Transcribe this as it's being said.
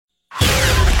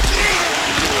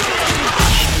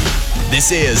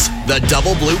This is the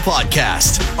Double Blue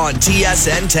Podcast on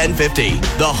TSN 1050,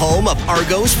 the home of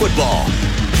Argos football.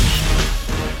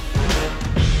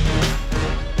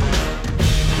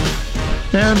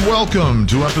 And welcome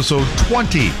to episode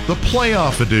 20, the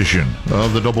playoff edition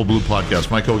of the Double Blue Podcast.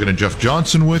 Mike Hogan and Jeff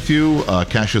Johnson with you.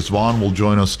 Cassius Vaughn will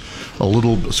join us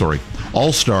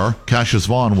All-Star Cassius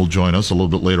Vaughn will join us a little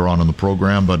bit later on in the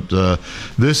program, but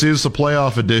this is the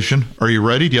playoff edition. Are you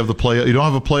ready? Do you have you don't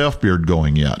have a playoff beard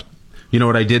going yet? You know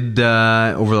what I did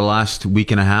over the last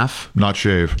week and a half? Not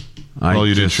shave.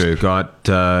 You didn't shave. Got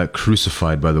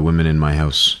crucified by the women in my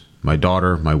house. My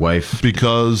daughter, my wife.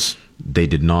 Because they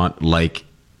did not like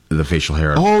the facial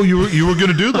hair. Oh, you were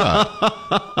going to do that.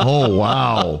 Oh,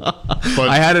 wow. But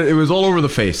I had it. It was all over the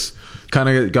face. Kind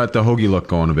of got the hoagie look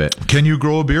going a bit. Can you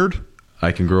grow a beard?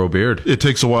 I can grow a beard. It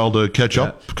takes a while to catch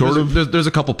up. There's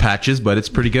a couple patches, but it's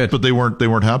pretty good. But they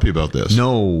weren't happy about this.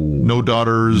 No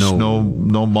daughters, no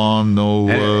mom, no.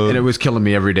 And it was killing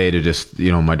me every day to just,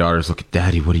 my daughters look at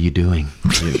Daddy. What are you doing?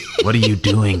 What are you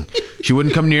doing? She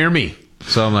wouldn't come near me.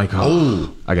 So I'm like,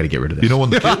 I got to get rid of this. You know,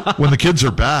 when the kids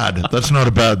are bad, that's not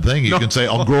a bad thing. You can say,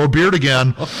 I'll grow a beard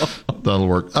again. That'll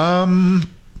work. Playoffs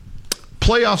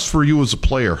for you as a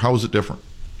player, how is it different?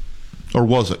 Or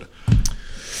was it?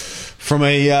 From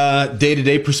a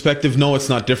day-to-day perspective, no, it's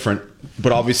not different.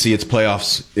 But obviously, it's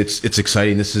playoffs. It's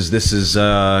exciting. This is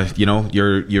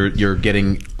you're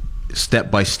getting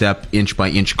step by step, inch by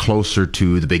inch closer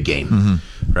to the big game,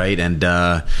 right? And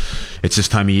it's this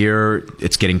time of year.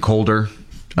 It's getting colder.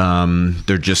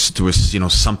 There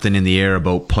was something in the air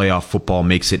about playoff football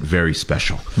makes it very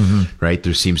special, right?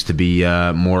 There seems to be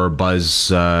more buzz,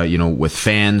 with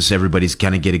fans. Everybody's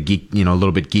kind of a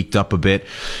little bit geeked up a bit,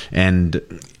 and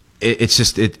it's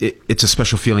just it's a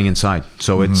special feeling inside.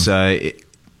 So it's the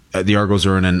Argos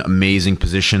are in an amazing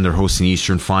position. They're hosting the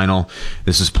Eastern Final.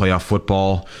 This is playoff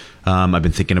football. I've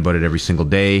been thinking about it every single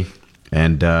day.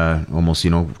 And almost,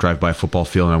 drive by a football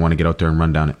field and I want to get out there and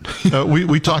run down it.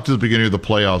 We talked at the beginning of the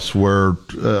playoffs where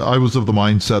I was of the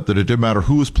mindset that it didn't matter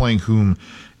who was playing whom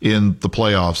in the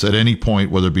playoffs at any point,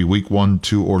 whether it be week 1,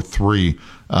 2, or 3.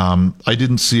 I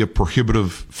didn't see a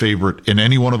prohibitive favorite in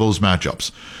any one of those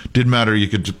matchups. Didn't matter. You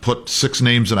could put 6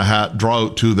 names in a hat, draw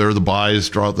out 2. They're the buys,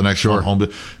 draw out the next one home.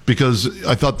 Because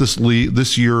I thought this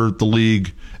year the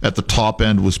league at the top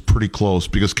end was pretty close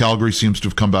because Calgary seems to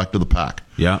have come back to the pack.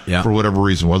 Yeah. For whatever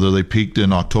reason, whether they peaked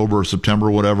in October or September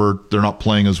or whatever, they're not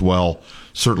playing as well,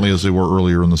 certainly as they were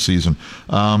earlier in the season.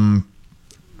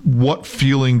 What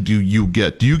feeling do you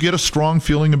get? Do you get a strong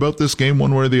feeling about this game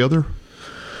one way or the other?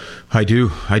 I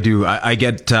do.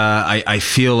 I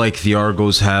feel like the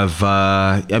Argos have,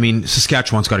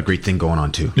 Saskatchewan's got a great thing going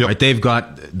on too, right?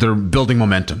 They're building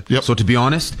momentum. Yep. So to be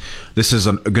honest, this is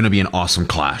going to be an awesome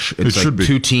clash. It's should be.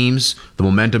 2 teams. The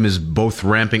momentum is both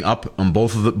ramping up on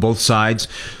both sides.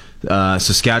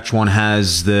 Saskatchewan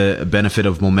has the benefit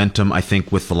of momentum, I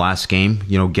think, with the last game,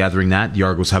 gathering that. The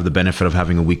Argos have the benefit of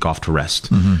having a week off to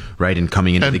rest, right? And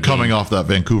coming into the game. And coming off that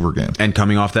Vancouver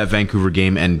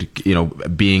game. And,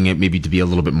 being maybe to be a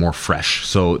little bit more fresh.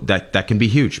 So that can be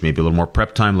huge. Maybe a little more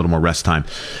prep time, a little more rest time.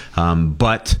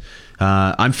 But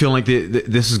I'm feeling like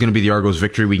this is going to be the Argos'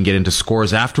 victory. We can get into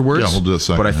scores afterwards. Yeah, we'll do a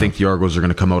second. But I think the Argos are going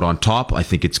to come out on top. I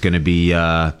think it's going to be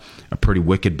a pretty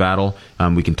wicked battle.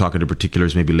 We can talk into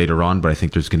particulars maybe later on, but I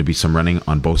think there's going to be some running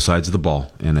on both sides of the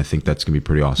ball, and I think that's going to be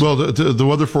pretty awesome. Well, the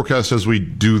weather forecast as we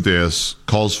do this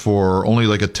calls for only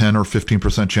like a 10 or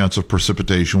 15% chance of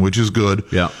precipitation, which is good.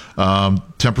 Yeah.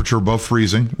 Temperature above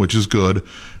freezing, which is good,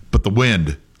 but the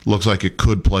wind looks like it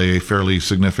could play a fairly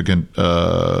significant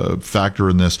factor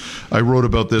in this. I wrote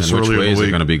about this earlier in the week. Which way is it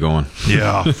going to be going?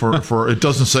 Yeah, for it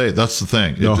doesn't say. That's the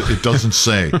thing. No. It doesn't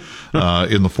say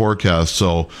in the forecast.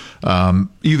 So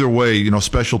either way,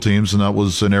 special teams, and that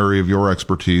was an area of your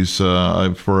expertise.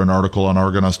 For an article on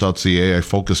Argos.ca, I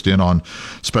focused in on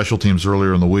special teams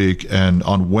earlier in the week, and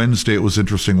on Wednesday it was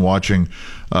interesting watching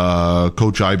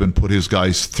Coach Ivan put his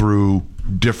guys through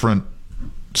different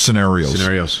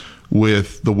scenarios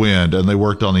with the wind, and they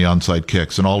worked on the onside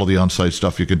kicks and all of the onside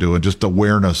stuff you could do, and just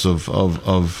awareness of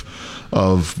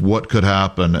what could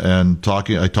happen. And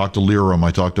I talked to Liram,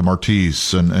 I talked to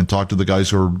Martise, and talked to the guys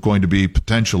who are going to be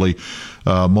potentially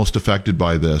most affected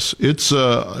by this.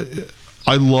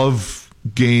 I love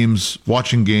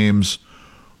watching games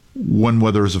when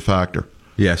weather is a factor.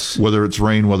 Yes. Whether it's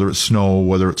rain, whether it's snow,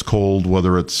 whether it's cold,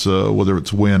 whether it's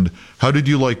wind. How did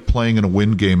you like playing in a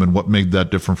wind game, and what made that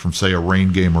different from, say, a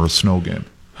rain game or a snow game?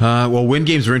 Well, wind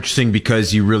games are interesting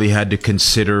because you really had to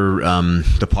consider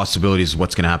the possibilities of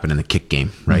what's going to happen in the kick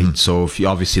game, right? So if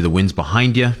obviously the wind's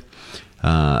behind you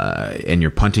and you're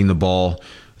punting the ball,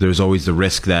 there's always the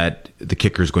risk that the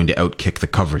kicker is going to outkick the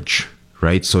coverage.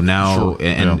 Right. So now,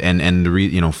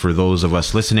 for those of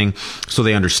us listening, so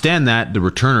they understand that the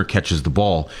returner catches the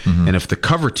ball. And if the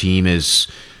cover team is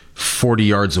 40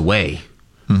 yards away,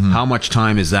 how much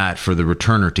time is that for the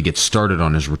returner to get started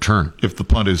on his return? If the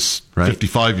punt is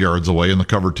 55 yards away and the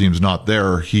cover team's not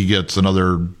there, he gets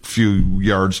another few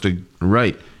yards to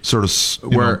sort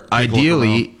of where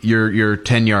ideally you're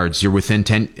 10 yards, you're within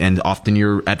 10, and often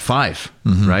you're at 5,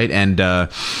 right? And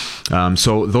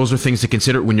so those are things to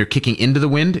consider when you're kicking into the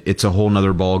wind. It's a whole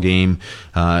nother ball game.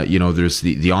 There's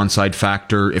the onside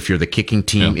factor. If you're the kicking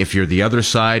team, if you're the other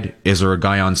side, is there a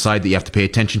guy onside that you have to pay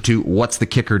attention to? What's the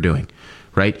kicker doing?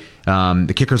 Right?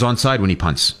 The kicker's onside when he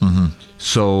punts.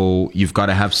 So you've got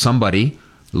to have somebody,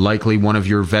 likely one of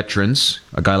your veterans,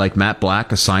 a guy like Matt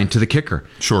Black, assigned to the kicker.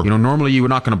 Sure. Normally you were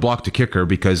not going to block the kicker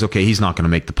because, okay, he's not going to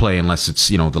make the play unless it's,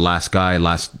 the last guy,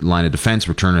 last line of defense,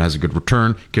 returner has a good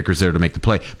return, kicker's there to make the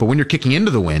play. But when you're kicking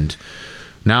into the wind,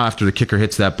 now after the kicker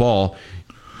hits that ball,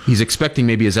 he's expecting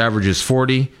maybe his average is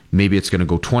 40, maybe it's going to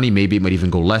go 20, maybe it might even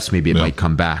go less, maybe it might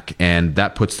come back. And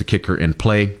that puts the kicker in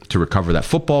play to recover that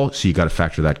football, so you got to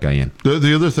factor that guy in.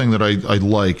 The other thing that I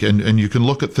like, and you can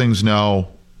look at things now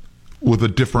with a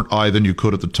different eye than you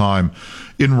could at the time.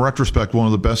 In retrospect, one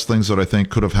of the best things that I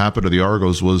think could have happened to the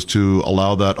Argos was to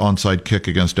allow that onside kick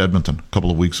against Edmonton a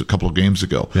couple of games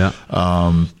ago.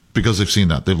 Because they've seen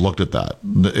that, they've looked at that,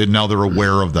 and now they're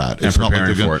aware of that. It's not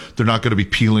like they're not going to be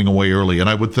peeling away early. And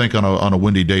I would think on a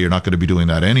windy day, you're not going to be doing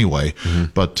that anyway.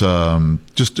 But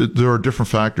there are different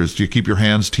factors. Do you keep your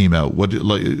hands team out? When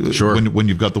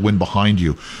you've got the wind behind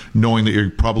you, knowing that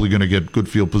you're probably going to get good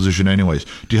field position anyways?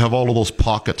 Do you have all of those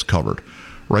pockets covered?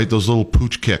 Right, those little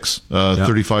pooch kicks,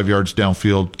 35 yards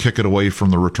downfield, kick it away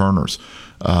from the returners.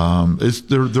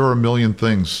 There are a million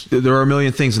things. There are a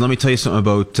million things, and let me tell you something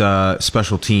about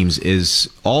special teams. Is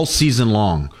all season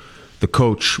long, the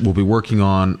coach will be working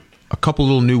on a couple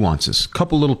little nuances, a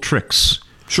couple little tricks.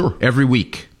 Sure. Every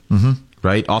week.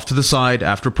 Right, off to the side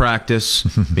after practice,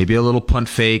 maybe a little punt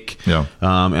fake. And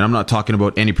I'm not talking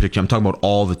about any particular. I'm talking about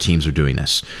all the teams are doing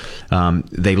this.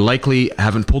 They likely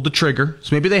haven't pulled the trigger,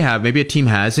 so maybe they have. Maybe a team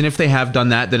has, and if they have done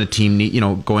that, then a team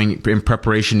going in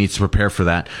preparation needs to prepare for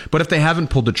that. But if they haven't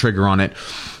pulled the trigger on it,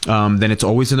 then it's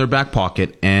always in their back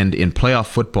pocket. And in playoff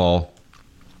football,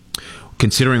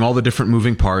 considering all the different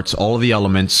moving parts, all of the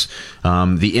elements,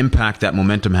 the impact that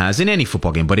momentum has in any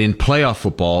football game. But in playoff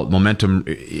football, momentum,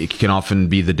 it can often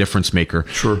be the difference maker.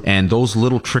 Sure. And those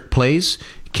little trick plays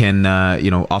can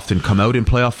often come out in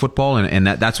playoff football, and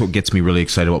that's what gets me really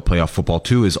excited about playoff football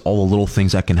too, is all the little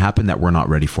things that can happen that we're not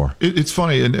ready for. It's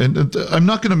funny, and I'm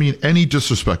not going to mean any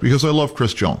disrespect because I love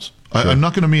Chris Jones. Sure. I'm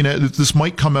not going to mean it. This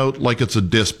might come out like it's a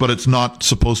diss, but it's not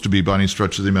supposed to be by any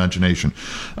stretch of the imagination.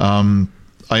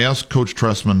 I asked Coach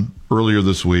Tressman earlier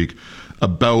this week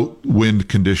about wind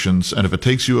conditions, and if it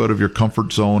takes you out of your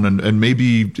comfort zone and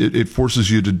maybe it forces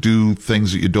you to do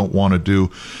things that you don't want to do.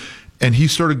 And he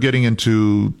started getting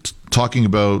into talking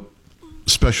about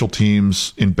special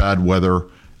teams in bad weather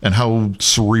and how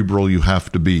cerebral you have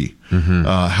to be.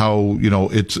 How,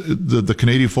 it's the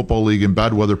Canadian Football League in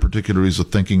bad weather particularly is a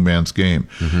thinking man's game.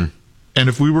 And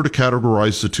if we were to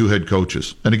categorize the two head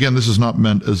coaches, and again, this is not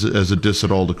meant as a diss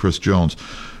at all to Chris Jones,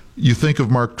 you think of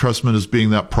Mark Tressman as being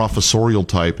that professorial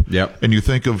type, and you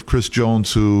think of Chris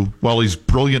Jones, who, while he's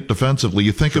brilliant defensively,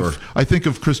 I think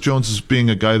of Chris Jones as being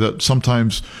a guy that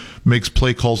sometimes makes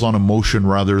play calls on emotion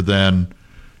rather than,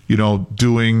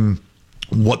 doing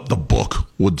what the book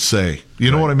would say.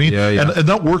 You know what I mean? And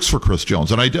that works for Chris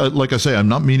Jones. And like I say, I'm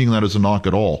not meaning that as a knock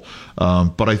at all.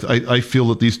 But I feel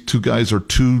that these two guys are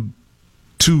two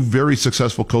very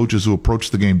successful coaches who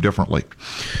approach the game differently.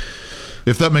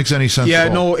 If that makes any sense at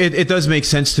all. No, it does make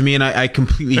sense to me, and I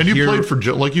completely and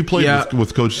you played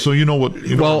with coaches, so you know what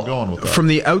I'm going with that. From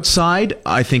the outside,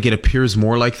 I think it appears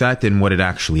more like that than what it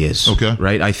actually is. Okay.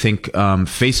 Right? I think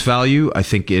face value, I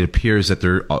think it appears that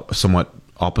they're somewhat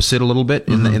opposite a little bit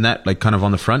in that, like kind of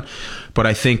on the front. But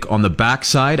I think on the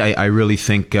backside, I really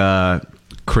think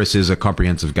Chris is a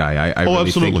comprehensive guy. I really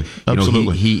absolutely, think,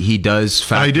 absolutely. He does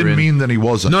factor in. I didn't mean that he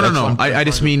wasn't. No. I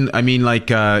just mean like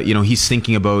he's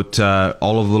thinking about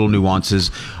all of the little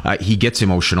nuances. He gets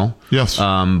emotional. Yes.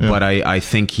 But I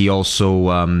think he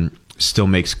also still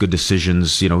makes good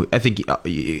decisions. I think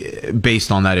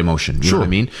based on that emotion. You know what I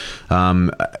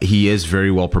mean? He is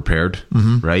very well prepared,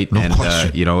 right? No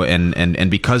question.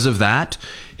 And because of that,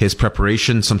 his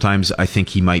preparation. Sometimes I think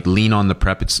he might lean on the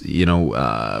prep. It's,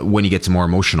 when he gets more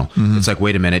emotional. Mm-hmm. It's like,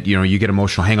 wait a minute, you get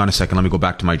emotional. Hang on a second. Let me go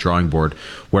back to my drawing board.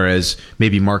 Whereas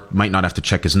maybe Mark might not have to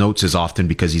check his notes as often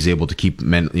because he's able to keep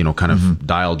kind of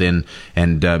dialed in,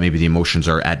 and maybe the emotions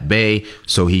are at bay,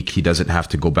 so he doesn't have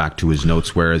to go back to his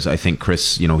notes. Whereas I think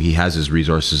Chris, he has his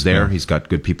resources there. He's got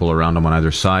good people around him on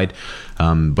either side.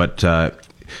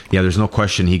 There's no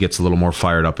question he gets a little more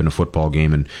fired up in a football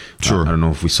game. And sure. I don't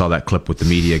know if we saw that clip with the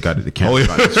media. Got the camera.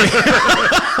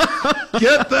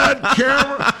 Get that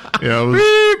camera.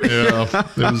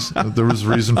 There was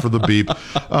reason for the beep.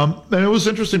 And it was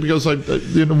interesting because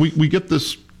we get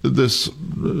this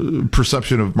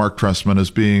perception of Mark Trestman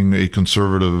as being a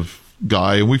conservative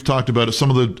guy, and we've talked about it, some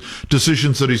of the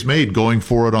decisions that he's made going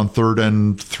for it on 3rd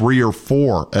and 3 or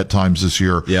 4 at times this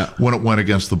year when it went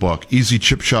against the buck. Easy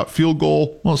chip shot field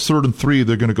goal, well, it's 3rd and 3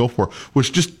 they're going to go for,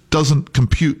 which just doesn't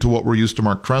compute to what we're used to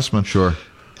Mark Trestman. Sure.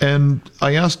 And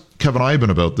I asked Kevin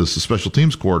Iben about this, the special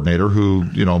teams coordinator, who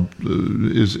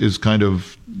is kind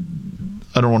of,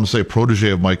 I don't want to say a protege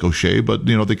of Mike O'Shea, but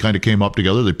they kind of came up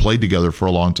together. They played together for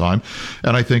a long time,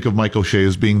 and I think of Mike O'Shea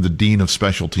as being the dean of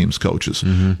special teams coaches,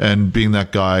 and being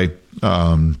that guy.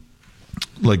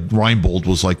 Like Reinbold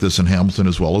was like this in Hamilton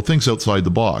as well. Who thinks outside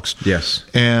the box. Yes.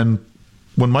 And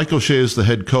when Mike O'Shea is the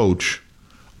head coach,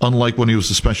 unlike when he was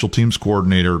the special teams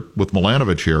coordinator with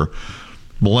Milanovic here,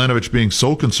 Milanovic being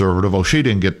so conservative, O'Shea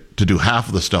didn't get to do half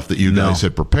of the stuff that you guys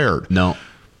had prepared. No.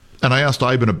 And I asked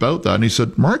Iben about that, and he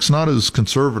said Mark's not as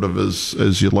conservative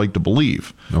as you'd like to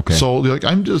believe. Okay. So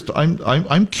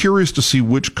I'm curious to see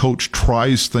which coach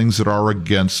tries things that are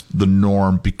against the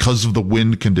norm because of the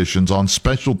wind conditions on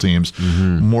special teams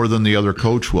more than the other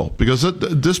coach will, because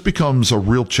this becomes a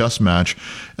real chess match.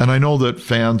 And I know that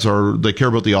fans they care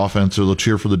about the offense or they'll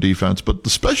cheer for the defense, but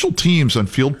the special teams and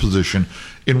field position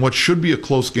in what should be a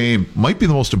close game might be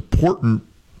the most important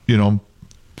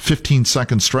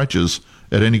 15-second stretches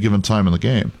at any given time in the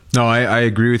game. No, I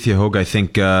agree with you, Hogue. I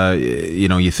think,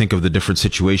 you think of the different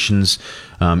situations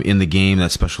in the game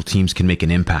that special teams can make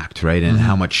an impact, right? And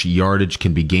how much yardage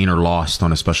can be gained or lost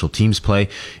on a special teams play.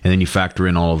 And then you factor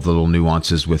in all of the little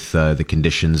nuances with the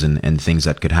conditions and things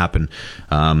that could happen.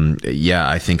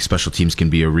 I think special teams can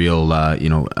be a real,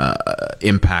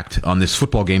 impact on this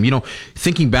football game.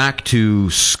 Thinking back to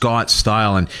Scott's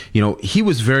style, and, he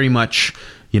was very much...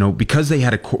 because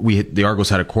the Argos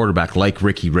had a quarterback like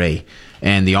Ricky Ray,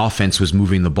 and the offense was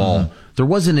moving the ball, there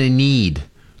wasn't a need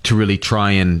to really try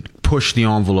and push the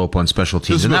envelope on special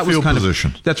teams. And that was kind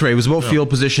position. That's right. It was about field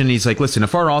position. He's like, listen,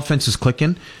 if our offense is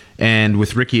clicking, and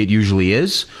with Ricky it usually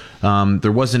is,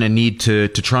 there wasn't a need to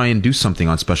try and do something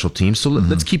on special teams. So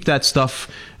let's keep that stuff,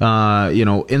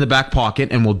 in the back pocket,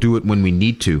 and we'll do it when we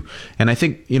need to. And I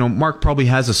think, Mark probably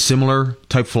has a similar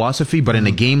type philosophy, but in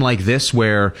a game like this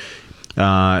where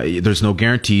there's no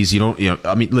guarantees.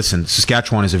 Listen,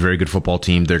 Saskatchewan is a very good football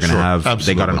team. They're going to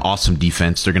they got an awesome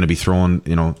defense. They're going to be throwing,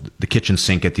 the kitchen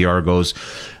sink at the Argos.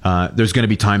 There's going to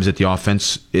be times that the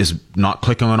offense is not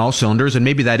clicking on all cylinders, and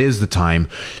maybe that is the time,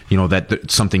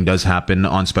 that something does happen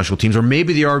on special teams, or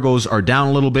maybe the Argos are down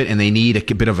a little bit and they need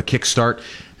a bit of a kickstart.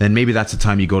 Then maybe that's the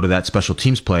time you go to that special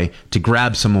teams play to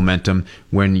grab some momentum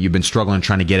when you've been struggling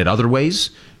trying to get it other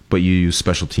ways, but you use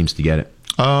special teams to get it.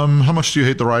 How much do you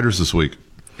hate the Riders this week?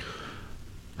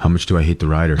 How much do I hate the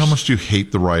Riders? How much do you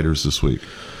hate the Riders this week?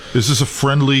 Is this a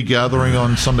friendly gathering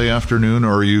on Sunday afternoon,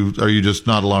 or are you just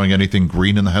not allowing anything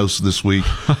green in the house this week?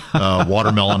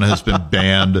 Watermelon has been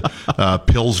banned.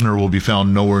 Pilsner will be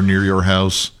found nowhere near your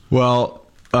house. Well,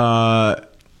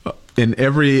 in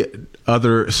every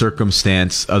other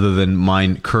circumstance other than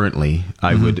mine currently,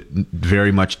 I would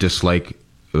very much dislike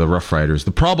the Roughriders.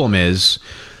 The problem is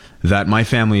that my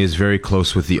family is very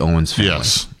close with the Owens family.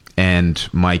 Yes. And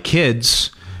my kids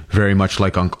very much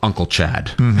like Uncle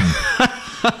Chad.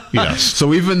 Yes.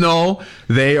 So even though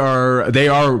they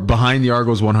are behind the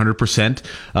Argos 100%,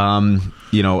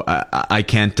 I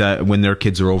can't when their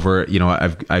kids are over,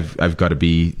 I've got to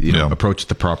be approach it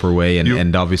the proper way,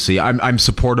 and obviously I'm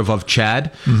supportive of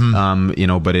Chad,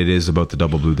 but it is about the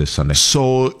double blue this Sunday.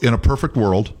 So in a perfect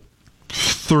world,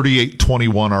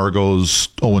 38-21 Argos,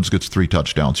 Owens gets 3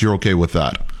 touchdowns. You're okay with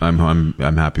that? I'm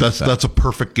happy with that. That's a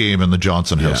perfect game in the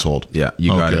Johnson household. Yeah,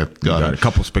 you got it. Got it. A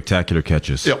couple spectacular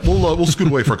catches. Yeah, we'll scoot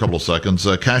away for a couple of seconds.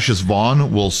 Cassius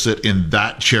Vaughn will sit in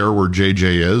that chair where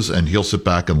JJ is, and he'll sit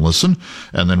back and listen,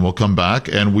 and then we'll come back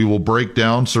and we will break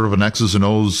down sort of an X's and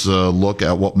O's look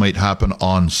at what might happen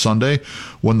on Sunday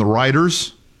when the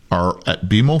Riders are at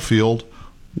BMO Field,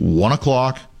 1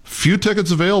 o'clock, few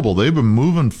tickets available. They've been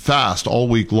moving fast all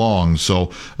week long,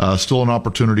 so still an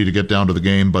opportunity to get down to the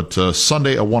game. But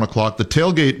Sunday at 1 o'clock. The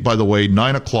tailgate, by the way,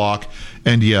 9 o'clock.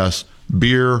 And yes,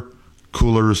 beer,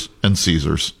 coolers, and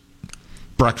Caesars.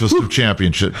 Breakfast of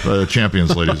champions,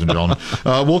 ladies and gentlemen.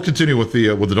 We'll continue with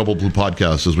the Double Blue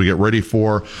podcast as we get ready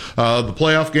for the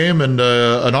playoff game and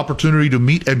an opportunity to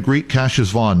meet and greet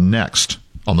Cassius Vaughn next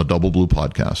on the Double Blue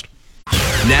podcast.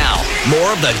 Now,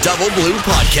 more of the Double Blue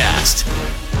podcast.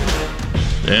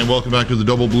 And welcome back to the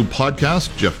Double Blue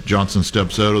podcast. Jeff Johnson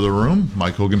steps out of the room.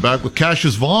 Mike Hogan back with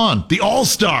Cassius Vaughn, the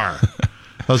All-Star.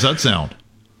 How's that sound?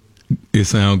 It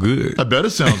sounds good. I bet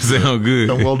it sounds good.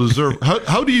 And well deserved.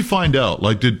 How do you find out?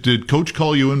 Like, did Coach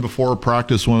call you in before a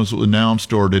practice when it was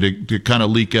announced, or did it kind of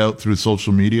leak out through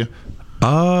social media?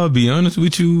 Be honest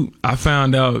with you, I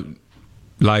found out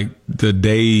like the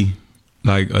day,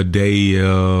 like a day,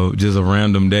 just a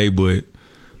random day. But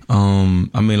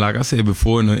I mean, like I said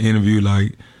before in the interview,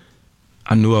 like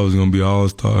I knew I was gonna be an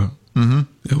All-Star.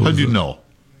 Mm-hmm. How did you know?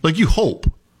 Like you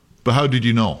hope. But how did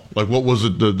you know? Like, what was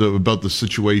it about the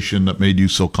situation that made you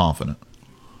so confident?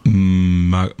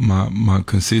 My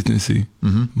consistency,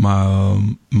 just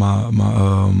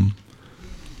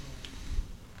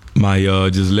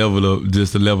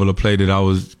the level of play that I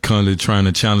was constantly trying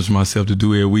to challenge myself to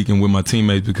do every weekend with my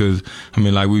teammates. Because I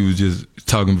mean, like we was just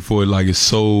talking before, like it's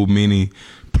so many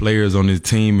players on this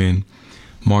team, and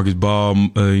Marcus Ball,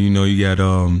 you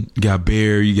got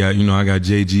Bear, you got I got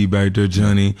JG back there,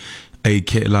 Johnny.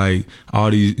 AK, like all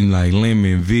these, like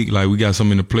Lemon, Vic, like we got so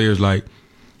many players, like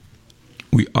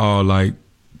we all like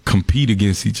compete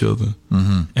against each other,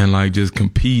 and like just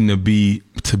competing to be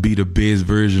the best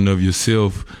version of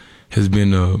yourself has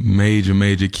been a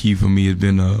major key for me. It's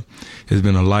been a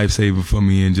lifesaver for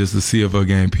me, and just the CFL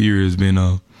game period has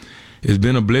been it's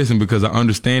been a blessing because I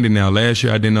understand it now. Last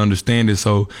year I didn't understand it,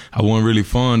 so I wasn't really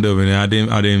fond of it, and I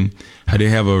didn't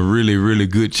have a really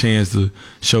good chance to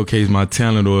showcase my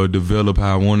talent or develop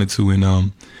how I wanted to.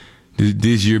 And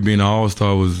this year being an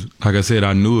All-Star was, like I said,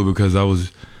 I knew it because I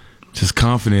was just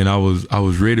confident. I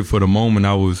was ready for the moment.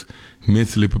 I was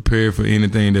mentally prepared for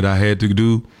anything that I had to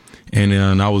do.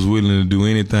 And I was willing to do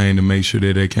anything to make sure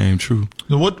that that came true.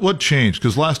 Now, what changed?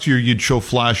 Because last year you'd show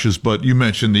flashes, but you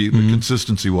mentioned the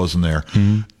consistency wasn't there.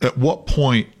 At what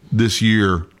point this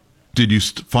year did you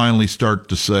finally start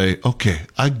to say, okay,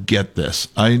 I get this.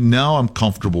 Now I'm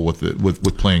comfortable with it,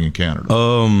 with playing in Canada?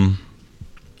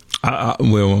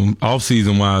 Well, off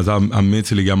season wise, I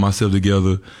mentally got myself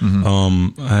together.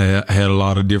 I had a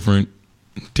lot of different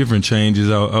changes,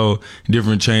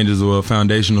 different changes or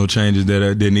foundational changes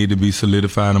that need to be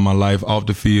solidified in my life off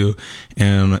the field,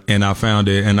 and I found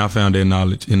that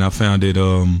knowledge, and I found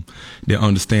that the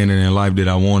understanding in life that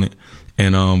I wanted,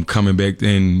 and coming back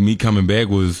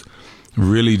was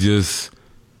really just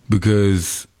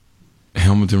because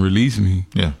Hamilton released me.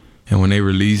 Yeah, and when they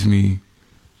released me,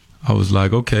 I was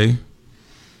like, okay,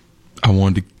 I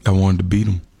wanted to beat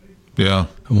them. Yeah,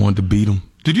 I wanted to beat them.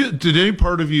 Did any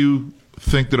part of you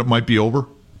think that it might be over?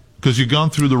 Because you've gone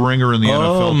through the ringer in the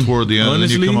NFL toward the end,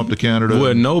 honestly, and then you come up to Canada.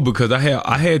 Well, no, because I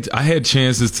had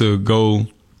chances to go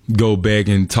back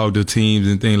and talk to teams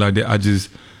and things like that.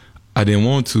 I didn't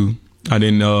want to. I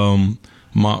didn't.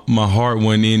 My heart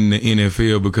went in the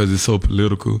NFL because it's so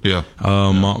political. Yeah.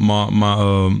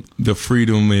 The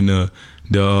freedom and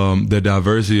the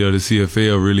diversity of the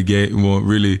CFL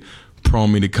really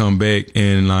prompted me to come back,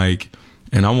 and I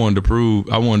wanted to prove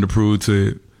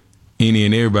to any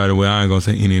and everybody. Well, I ain't gonna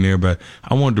say any and everybody.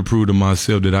 I wanted to prove to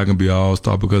myself that I can be an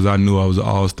All-Star because I knew I was an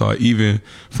All-Star. Even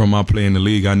from my play in the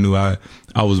league, I knew I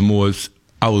was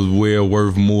well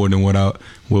worth more than what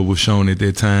was shown at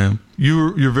that time.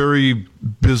 You're very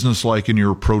businesslike in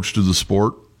your approach to the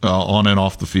sport, on and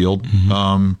off the field.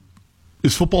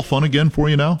 Is football fun again for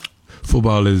you now?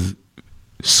 Football is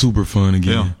super fun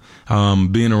again. Yeah.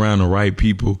 Being around the right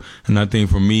people, and I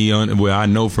think for me,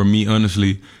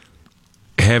 honestly,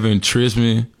 having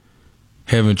Trisman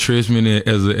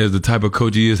as the type of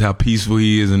coach he is, how peaceful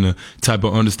he is, and the type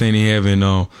of understanding he has.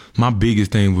 And my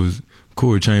biggest thing was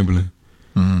Corey Chamberlain.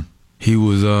 He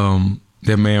was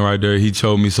that man right there. He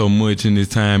showed me so much in his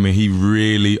time, and he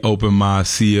really opened my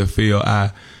CFL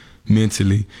eye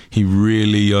mentally. He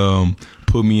really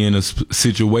put me in a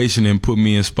situation and put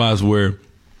me in spots where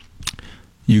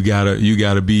you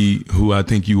gotta be who I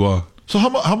think you are. So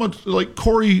how much, like,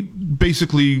 Corey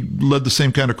basically led the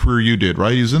same kind of career you did,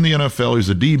 right? He's in the NFL. He's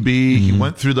a DB. He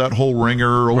went through that whole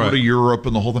ringer over to Europe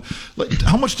and the whole thing. Like,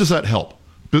 how much does that help?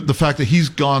 The fact that he's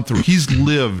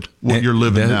lived what you're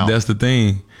living now. That's the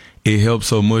thing. It helps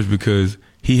so much because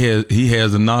he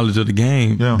has the knowledge of the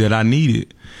game that I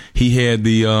needed. He had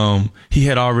he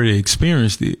had already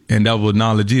experienced it, and that was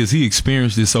knowledge is. He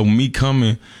experienced it. So me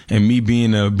coming and me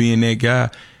being that guy,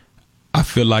 I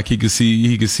feel like he could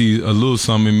see a little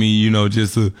something in me, you know,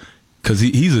 just because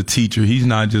he's a teacher. He's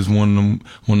not just one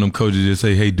of them coaches that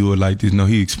say, "Hey, do it like this." No,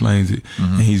 he explains it,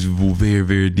 and he's very,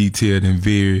 very detailed and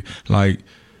very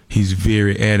he's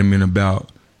very adamant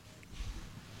about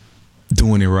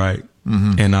doing it right.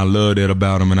 And I love that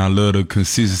about him, and I love the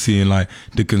consistency and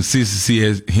the consistency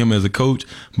as him as a coach,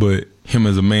 but him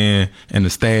as a man and the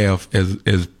staff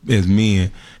as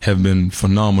men have been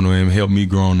phenomenal and helped me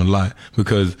grow on a lot,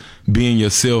 because being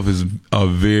yourself is a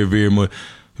very, very much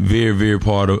very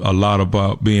part of a lot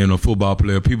about being a football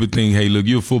player. People think, hey, look,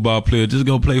 you're a football player, just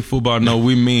go play football. No,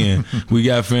 we men. We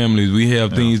got families. We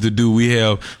have things to do. We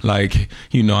have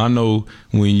I know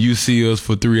when you see us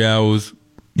for 3 hours,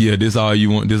 yeah, this all you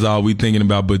want, this all we thinking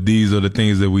about, but these are the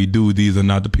things that we do. These are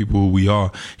not the people who we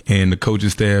are. And the coaching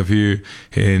staff here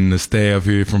and the staff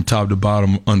here from top to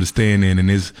bottom understand that, and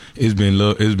it's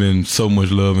been so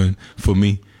much loving for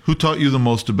me. Who taught you the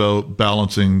most about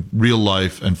balancing real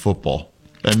life and football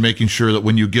and making sure that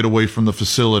when you get away from the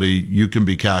facility, you can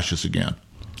be Cassius again?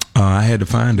 I had to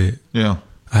find it. Yeah.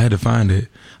 I had to find it.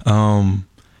 I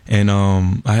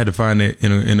had to find it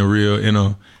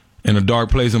in a dark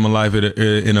place in my life,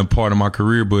 in a part of my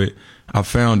career, but I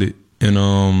found it. And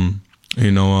I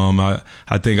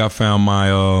think I found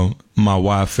my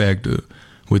why factor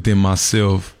within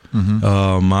myself.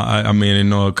 I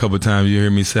mean, a couple of times you hear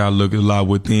me say I look a lot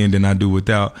within than I do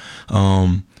without.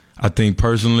 I think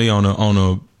personally, on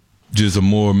a just a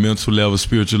more mental level,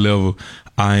 spiritual level,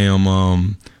 I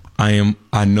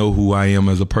know who I am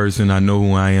as a person. I know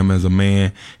who I am as a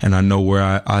man, and I know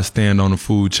where I stand on the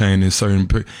food chain in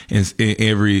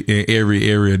every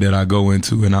area that I go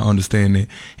into, and I understand it.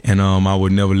 And I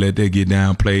would never let that get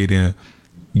downplayed and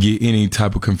get any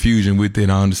type of confusion with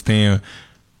it. I understand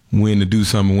when to do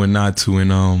something, when not to,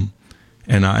 and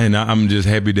I'm just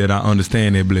happy that I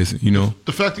understand that blessing. You know,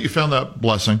 the fact that you found that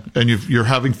blessing and you're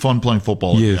having fun playing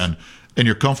football again. And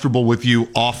you're comfortable with you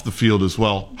off the field as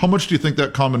well. How much do you think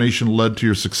that combination led to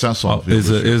your success on the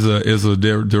field? It's a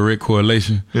direct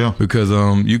correlation. Yeah. Because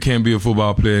you can't be a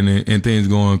football player and things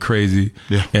going crazy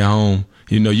at home.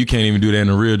 You know, you can't even do that in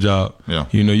a real job. Yeah.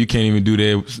 You know, you can't even do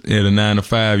that at a 9 to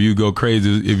 5. You go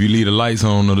crazy if you leave the lights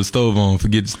on or the stove on.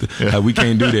 We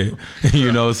can't do that.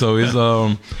 You know, so it's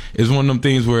one of them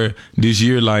things where this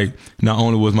year, not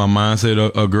only was my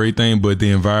mindset a great thing, but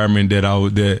the environment that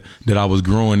I was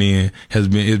growing in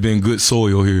it's been good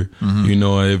soil here. You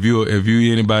know, if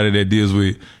you anybody that deals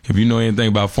with, if you know anything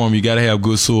about farming, you got to have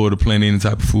good soil to plant any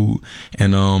type of food.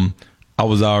 And I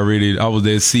was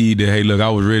that seed that, hey, look, I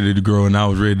was ready to grow and I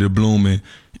was ready to bloom,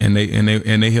 and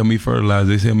they helped me fertilize.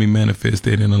 They helped me manifest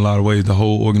it in a lot of ways, the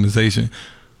whole organization.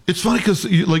 It's funny because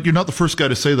you're not the first guy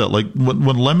to say that. Like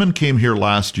when Lemon came here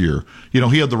last year, you know,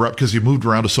 he had the rep because he moved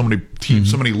around to so many teams,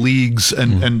 so many leagues,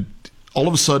 and all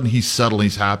of a sudden he's settled,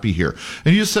 he's happy here.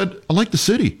 And he just said, I like the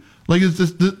city. Like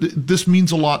this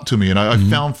means a lot to me, and I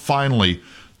found finally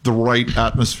the right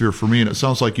atmosphere for me. And it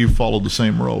sounds like you followed the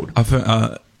same road. I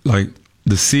felt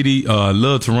the city,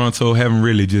 love Toronto. Haven't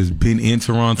really just been in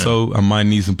Toronto. Yeah. I might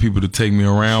need some people to take me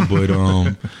around, but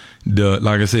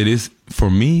like I said, for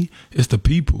me, it's the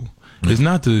people. It's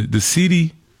not the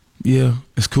city. Yeah,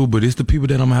 it's cool, but it's the people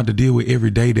that I'm gonna have to deal with every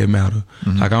day that matter.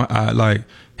 Like I like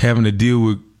having to deal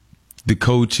with the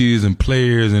coaches and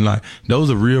players, and those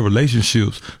are real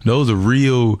relationships. Those are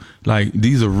real,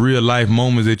 these are real life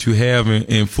moments that you have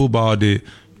in football that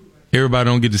everybody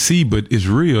don't get to see, but it's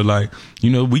real.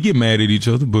 We get mad at each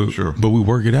other, but we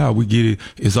work it out. We get it.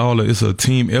 It's a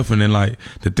team effort. And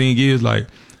the thing is, I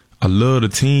love the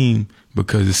team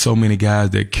because there's so many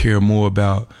guys that care more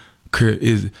about.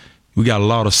 We got a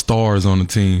lot of stars on the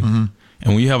team,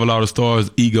 and when you have a lot of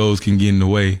stars, egos can get in the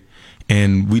way.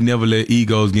 And we never let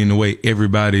egos get in the way.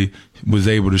 Everybody was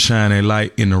able to shine their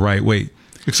light in the right way.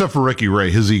 Except for Ricky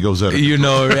Ray. His ego's out of control. You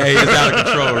know, hey, it's out of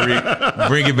control, Rick.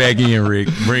 Bring it back in, Rick.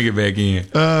 Bring it back in.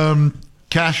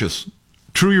 Cassius.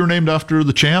 True you're named after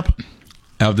the champ?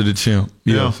 After the champ,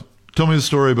 yes. Yeah. Tell me the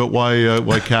story about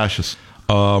why Cassius.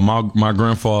 My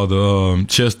grandfather,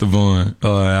 Chester Vaughn,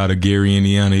 out of Gary,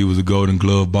 Indiana, he was a Golden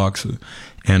Glove boxer.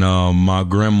 And my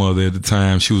grandmother at the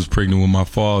time, she was pregnant with my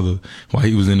father while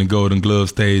he was in the Golden Glove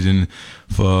stage. And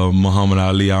for Muhammad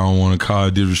Ali, I don't want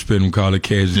to disrespect him, call it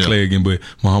Cassius Clay again, but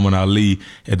Muhammad Ali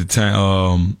at the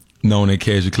time, known as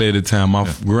Cassius Clay at the time, my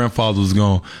grandfather was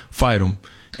going to fight him.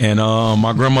 And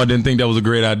my grandma didn't think that was a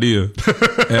great idea.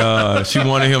 She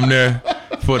wanted him there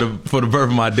for the birth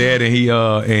of my dad, and he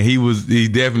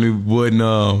definitely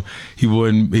wasn't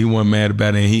mad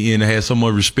about it, and he had so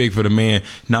much respect for the man,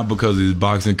 not because of his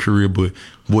boxing career, but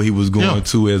what he was going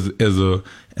to as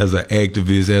an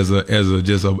activist,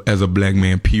 as a black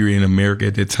man, period, in America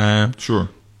at that time. Sure.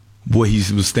 What he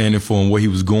was standing for and what he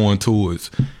was going towards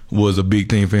was a big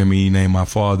thing for him. He named my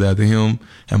father after him,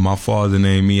 and my father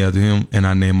named me after him, and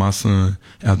I named my son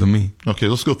after me. Okay,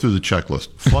 let's go through the checklist.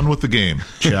 Fun with the game,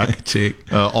 check. Check.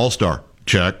 All-Star,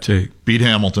 check. Check. Beat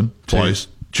Hamilton twice,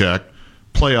 check.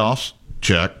 Playoffs,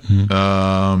 check.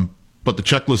 But the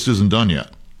checklist isn't done yet.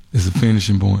 It's a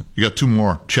finishing point. You got 2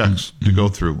 more checks to go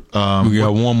through. We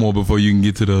got 1 more before you can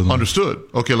get to the other one. Understood.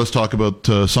 Okay, let's talk about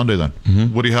Sunday then.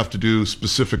 What do you have to do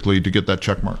specifically to get that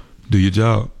check mark? Do your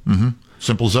job.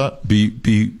 Simple as that.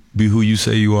 Be who you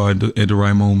say you are at the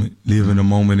right moment. Live in the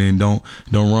moment, and don't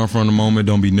run from the moment.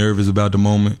 Don't be nervous about the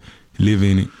moment. Live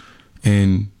in it,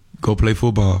 and go play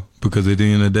football. Because at the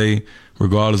end of the day,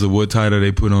 regardless of what title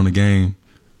they put on the game,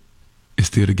 it's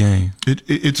still the game.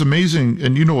 It's amazing,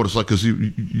 and you know what it's like because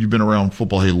you've been around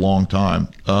football a long time.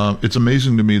 It's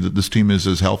amazing to me that this team is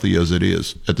as healthy as it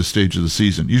is at this stage of the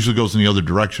season. Usually goes in the other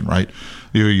direction, right?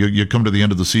 You come to the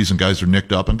end of the season, guys are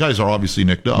nicked up, and guys are obviously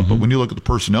nicked up. But when you look at the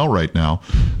personnel right now,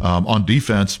 on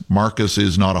defense, Marcus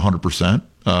is not 100%.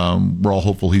 We're all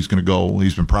hopeful he's going to go.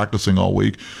 He's been practicing all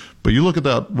week. But you look at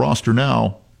that roster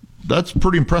now, that's a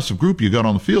pretty impressive group you got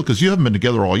on the field because you haven't been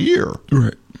together all year.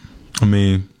 Right. I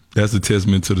mean, that's a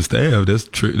testament to the staff. That's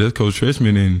Coach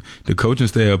Trishman and the coaching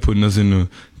staff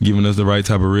giving us the right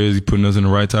type of risk, putting us in the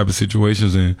right type of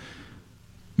situations, and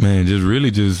man,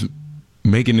 just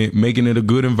making it a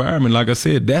good environment. Like I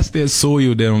said, that's that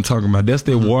soil that I'm talking about. That's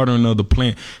that watering of the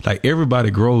plant. Like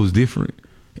everybody grows different.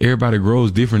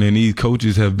 And these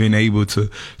coaches have been able to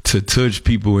touch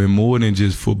people in more than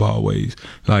just football ways.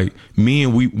 Like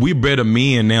we're better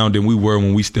men now than we were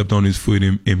when we stepped on his foot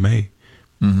in May.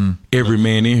 Every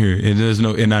man in here,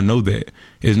 and I know that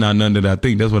it's not none that I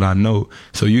think. That's what I know.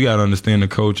 So you got to understand the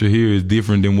culture here is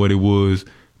different than what it was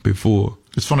before.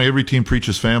 It's funny. Every team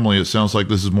preaches family. It sounds like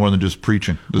this is more than just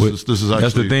preaching. This is actually,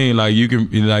 that's the thing. Like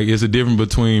it's a difference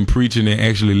between preaching and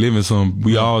actually living something.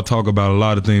 We all talk about a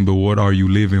lot of things, but what are you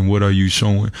living? What are you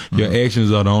showing? Your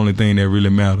actions are the only thing that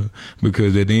really matter.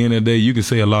 Because at the end of the day, you can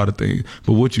say a lot of things,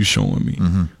 but what you showing me?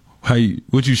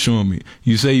 What you showing me?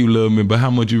 You say you love me, but how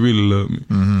much you really love me?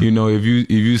 You know, if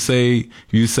you say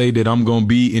that I'm gonna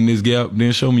be in this gap,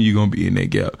 then show me you're gonna be in that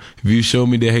gap. If you show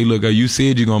me that, hey, look, you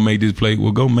said you're gonna make this play,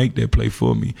 well, go make that play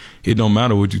for me. It don't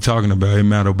matter what you're talking about. It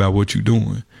matter about what you're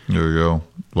doing. There you go.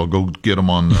 Well, go get them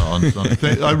on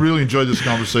Sunday. I really enjoyed this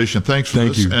conversation. Thanks for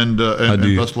this, and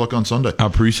best of luck on Sunday. I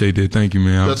appreciate that. Thank you,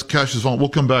 man. That's Cassius Vaughn. We'll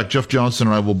come back. Jeff Johnson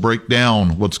and I will break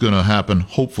down what's going to happen,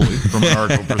 hopefully, from an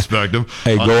Argo perspective.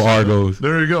 Hey, go Argos.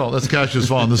 There you go. That's Cassius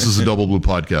Vaughn. This is the Double Blue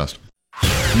Podcast.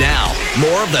 Now,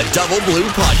 more of the Double Blue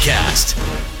Podcast.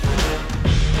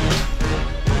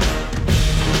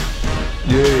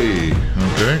 Yay.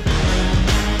 Okay.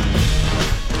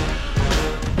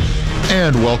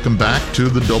 And welcome back to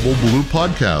the Double Blue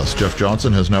Podcast. Jeff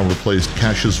Johnson has now replaced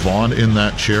Cassius Vaughn in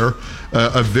that chair.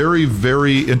 A very,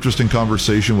 very interesting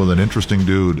conversation with an interesting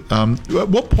dude. At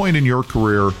what point in your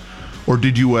career, or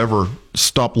did you ever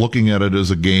stop looking at it as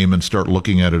a game and start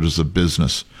looking at it as a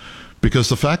business? Because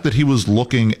the fact that he was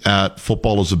looking at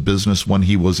football as a business when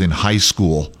he was in high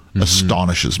school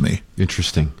astonishes me.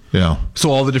 Interesting. Yeah. So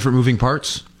all the different moving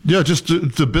parts? Yeah, just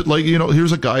a bit like,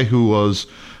 here's a guy who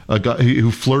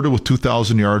flirted with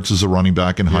 2,000 yards as a running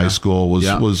back in high school,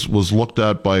 was looked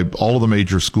at by all of the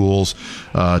major schools.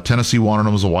 Tennessee wanted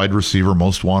him as a wide receiver.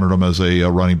 Most wanted him as a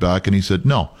running back. And he said,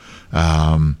 no,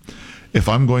 if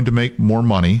I'm going to make more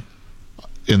money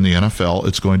in the NFL,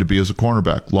 it's going to be as a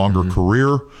cornerback. Longer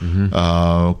career.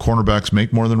 Cornerbacks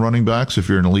make more than running backs. If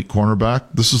you're an elite cornerback,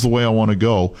 this is the way I want to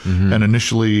go. And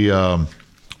initially,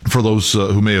 for those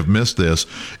who may have missed this,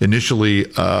 initially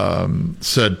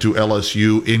said to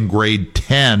LSU in grade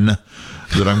 10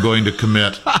 that I'm going to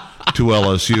commit to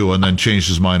LSU, and then changed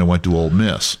his mind and went to Ole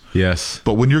Miss. Yes.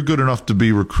 But when you're good enough to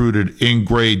be recruited in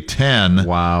grade 10,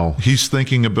 wow, he's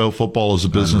thinking about football as a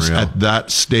business at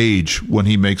that stage when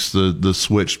he makes the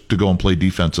switch to go and play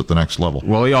defense at the next level.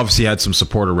 Well, he obviously had some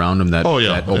support around him that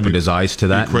opened his eyes to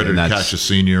that. He credited Cassius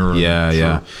Senior.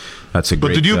 Yeah. That's a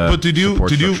great support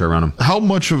structure around him. How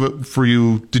much of it for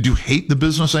you, did you hate the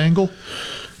business angle?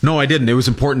 No, I didn't. It was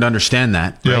important to understand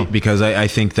that, right? Because I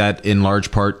think that in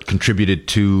large part contributed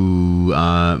to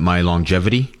my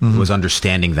longevity, was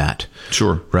understanding that.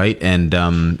 Sure. Right? And,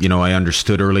 I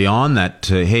understood early on that,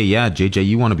 hey, JJ,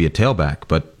 you want to be a tailback,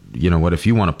 but you know what, if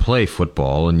you want to play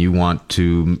football and you want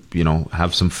to, you know,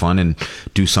 have some fun and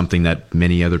do something that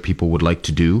many other people would like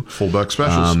to do, fullback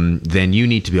specials, then you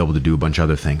need to be able to do a bunch of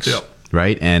other things. Yep.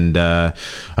 Right. And I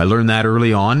learned that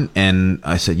early on, and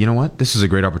I said, you know what, this is a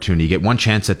great opportunity. You get one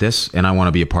chance at this, and I want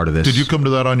to be a part of this. Did you come to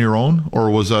that on your own, or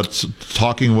was that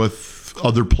talking with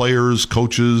other players,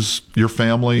 coaches, your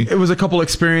family? It was a couple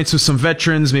experiences with some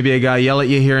veterans, maybe a guy yell at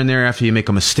you here and there after you make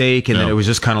a mistake, and then it was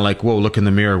just kind of like, whoa, look in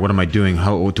the mirror, what am I doing?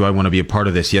 How do I want to be a part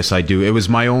of this? Yes, I do. It was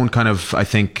my own kind of, I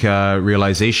think,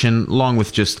 realization, along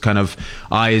with just kind of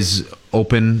eyes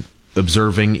open,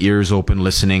 observing, ears open,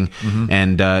 listening,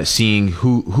 and seeing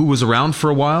who was around for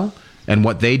a while and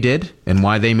what they did and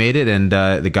why they made it, and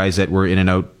the guys that were in and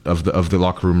out of the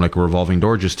locker room like a revolving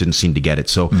door just didn't seem to get it.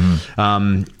 So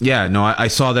I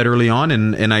saw that early on,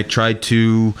 and I tried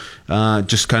to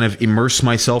just kind of immerse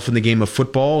myself in the game of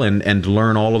football and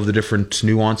learn all of the different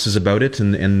nuances about it,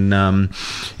 and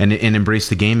embrace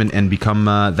the game and become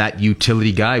that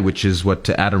utility guy, which is what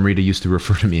Adam Rita used to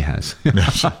refer to me as.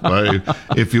 Yes, right.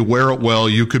 If you wear it well,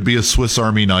 you could be a Swiss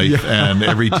Army knife, and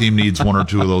every team needs one or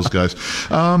two of those guys.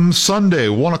 Sunday,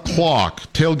 1 o'clock,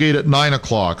 tailgate at 9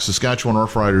 o'clock, Saskatchewan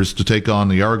Roughriders to take on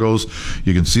the Argos.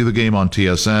 You can see the game on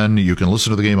TSN. You can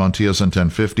listen to the game on TSN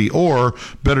 1050, or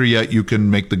better yet, you can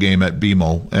make the game at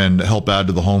BMO and help add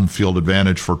to the home field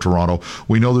advantage for Toronto.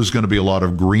 We know there's going to be a lot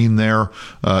of green there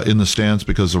in the stands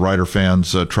because the Rider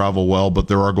fans travel well, but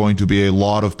there are going to be a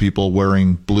lot of people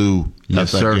wearing blue at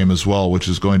that game as well, which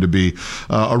is going to be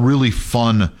a really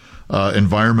fun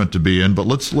environment to be in. But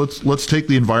let's take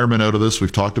the environment out of this.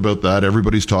 We've talked about that.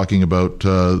 Everybody's talking about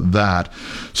that.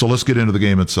 So let's get into the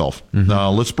game itself.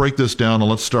 Let's break this down, and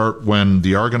let's start when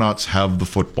the Argonauts have the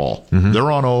football.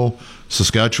 They're on O,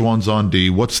 Saskatchewan's on D.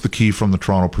 What's the key from the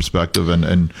Toronto perspective,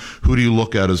 and who do you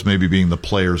look at as maybe being the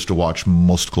players to watch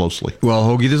most closely? Well,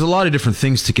 Hoagie, there's a lot of different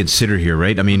things to consider here,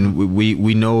 right? I mean,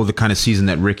 we know the kind of season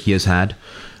that Ricky has had.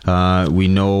 We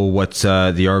know what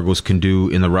the Argos can do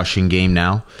in the rushing game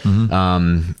now.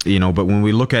 But when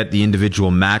we look at the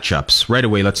individual matchups, right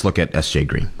away, let's look at SJ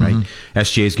Green, right?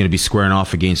 SJ is going to be squaring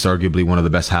off against arguably one of the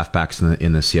best halfbacks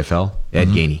in the CFL, Ed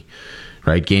Gainey.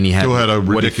 Right, Gainey had a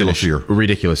ridiculous year.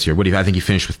 Ridiculous year. I think he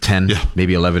finished with 10,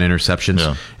 maybe 11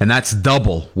 interceptions, and that's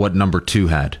double what number 2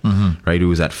 had. Right, who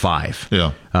was at 5.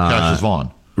 Yeah, Cassius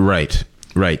Vaughn. Right.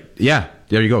 Yeah,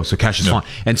 there you go. So Cassius Vaughn,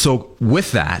 and so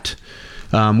with that,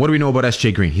 what do we know about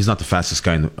SJ Green? He's not the fastest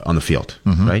guy on the field,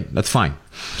 right? That's fine.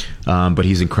 But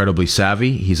he's incredibly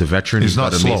savvy. He's a veteran. He's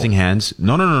got amazing hands.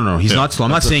 No. He's not slow.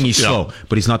 I'm not saying he's slow,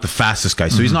 but he's not the fastest guy.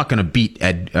 So he's not going to beat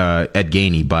Ed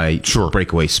Gainey by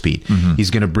breakaway speed. He's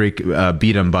going to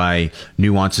beat him by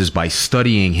nuances, by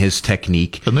studying his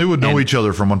technique. And they would know each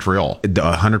other from Montreal.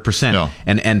 100%.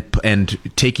 And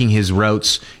taking his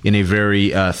routes in a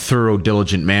very thorough,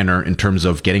 diligent manner in terms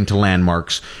of getting to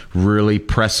landmarks, really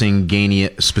pressing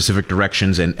Gainey specific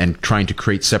directions and trying to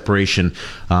create separation,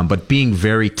 but being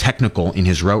very technical in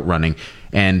his route running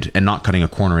and not cutting a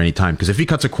corner any time. Because if he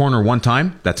cuts a corner one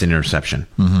time, that's an interception,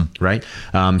 right?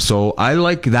 So I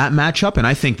like that matchup, and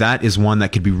I think that is one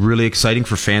that could be really exciting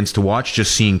for fans to watch,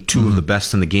 just seeing two of the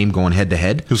best in the game going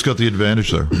head-to-head. Who's got the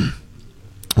advantage there?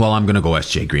 Well, I'm going to go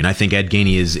SJ Green. I think Ed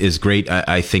Gainey is great.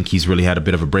 I think he's really had a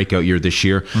bit of a breakout year this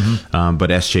year. But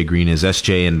SJ Green is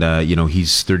SJ, and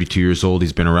he's 32 years old.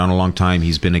 He's been around a long time.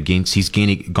 He's gone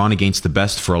against the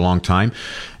best for a long time,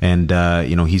 and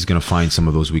he's going to find some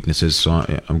of those weaknesses. So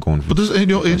I'm going. But this,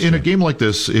 in a game like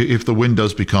this, if the wind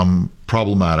does become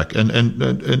problematic, and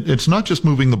it's not just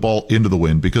moving the ball into the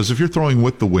wind, because if you're throwing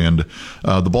with the wind,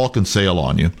 the ball can sail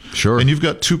on you. Sure. And you've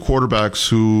got two quarterbacks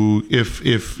who, if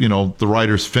the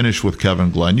Riders finish with Kevin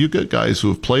Glenn, you've got guys who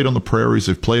have played on the prairies,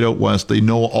 they've played out west, they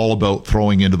know all about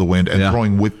throwing into the wind and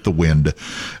throwing with the wind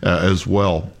as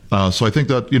well. So I think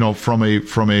that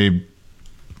from a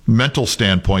mental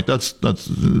standpoint, that's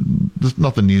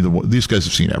nothing. These guys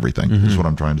have seen everything. Is what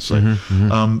I'm trying to say.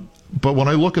 But when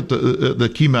I look at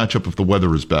the key matchup, if the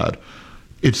weather is bad,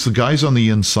 it's the guys on the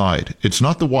inside. It's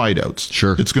not the wideouts.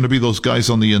 Sure. It's going to be those guys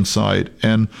on the inside.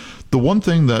 And the one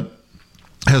thing that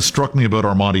has struck me about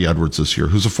Armandi Edwards this year,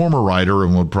 who's a former Rider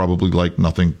and would probably like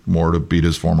nothing more to beat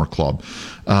his former club.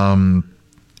 When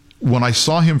I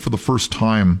saw him for the first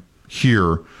time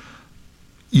here,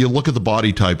 you look at the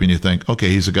body type and you think, okay,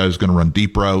 he's a guy who's going to run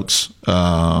deep routes.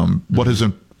 What has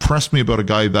impressed me about a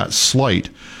guy that slight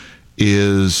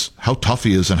is how tough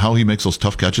he is and how he makes those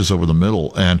tough catches over the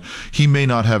middle. And he may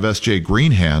not have SJ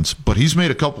Green hands, but he's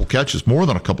made a couple of catches, more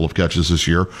than a couple of catches this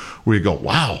year, where you go,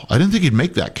 wow, I didn't think he'd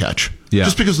make that catch. Yeah.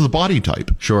 Just because of the body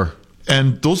type. Sure.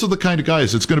 And those are the kind of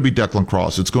guys. It's going to be Declan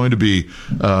Cross. It's going to be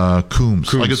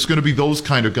Coombs. Like, it's going to be those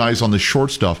kind of guys on the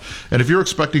short stuff. And if you're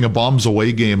expecting a bombs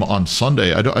away game on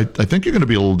Sunday, I think you're going to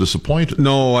be a little disappointed.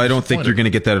 No, I don't think you're going to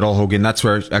get that at all, Hogan. That's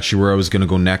where I was going to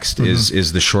go next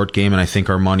is the short game, and I think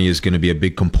Armani is going to be a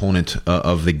big component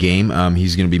of the game.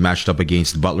 He's going to be matched up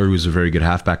against Butler, who's a very good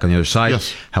halfback on the other side.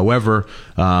 Yes. However,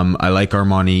 I like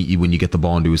Armani when you get the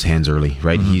ball into his hands early,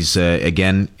 right? He's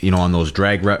again, on those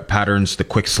drag patterns, the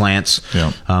quick slants,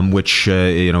 which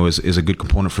is a good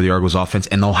component for the Argos offense,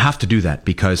 and they'll have to do that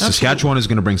because Saskatchewan is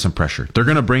going to bring some pressure. They're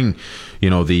going to bring,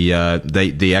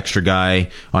 the extra guy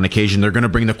on occasion. They're going to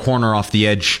bring the corner off the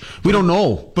edge. We don't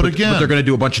know, but again, they're going to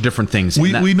do a bunch of different things.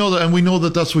 We know that, and we know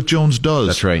that that's what Jones does.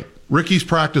 That's right. Ricky's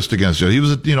practiced against you. He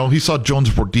was, he saw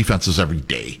Jones work defenses every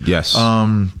day. Yes.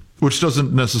 Which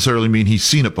doesn't necessarily mean he's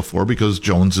seen it before, because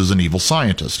Jones is an evil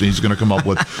scientist. He's going to come up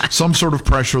with some sort of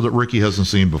pressure that Ricky hasn't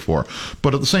seen before.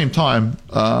 But at the same time,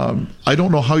 I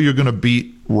don't know how you're going to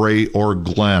beat Ray or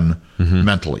Glenn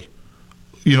mentally.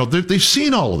 They've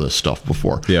seen all of this stuff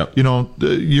before. Yeah.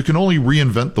 You can only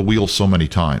reinvent the wheel so many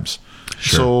times.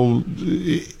 Sure. So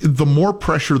the more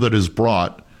pressure that is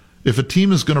brought, if a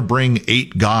team is going to bring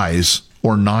 8 guys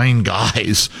or 9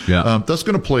 guys, that's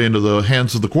going to play into the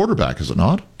hands of the quarterback, is it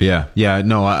not? Yeah.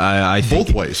 No, I think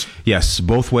both ways. Yes,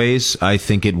 both ways. I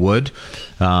think it would.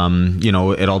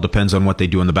 It all depends on what they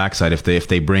do on the backside. If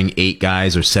they bring 8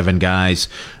 guys or 7 guys,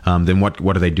 then what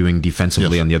are they doing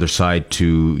defensively on the other side?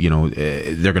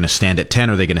 They're going to stand at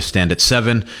 10. Are they going to stand at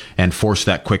 7 and force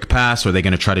that quick pass? Are they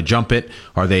going to try to jump it?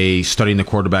 Are they studying the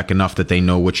quarterback enough that they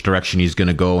know which direction he's going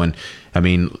to go? And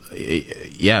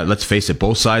let's face it,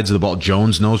 both sides of the ball.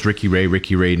 Jones knows Ricky Ray.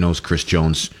 Ricky Ray knows Chris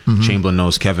Jones. Chamberlain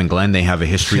knows Kevin Glenn. They have a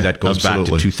history that goes back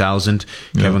to 2000.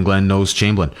 Kevin Glenn knows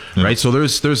Chamberlain, right? So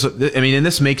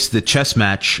and this makes the chess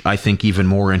match, I think, even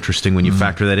more interesting when you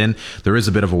factor that in. There is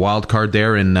a bit of a wild card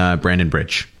there in Brandon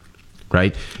Bridge,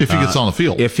 right? If he gets on the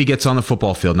field. If he gets on the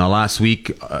football field. Now, last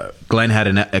week, Glenn had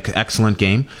an excellent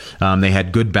game. They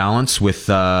had good balance with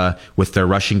their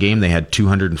rushing game. They had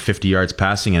 250 yards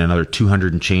passing and another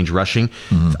 200 and change rushing.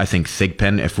 I think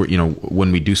Thigpen, if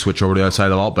when we do switch over to the other side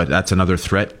of the ball, but that's another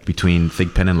threat between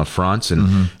Thigpen and LaFrance.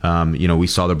 And, we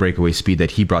saw the breakaway speed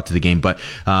that he brought to the game. But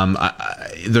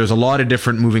there's a lot of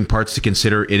different moving parts to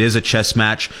consider. It is a chess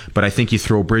match, but I think you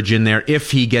throw Bridge in there.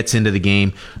 If he gets into the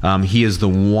game, he is the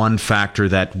one factor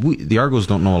that the Argos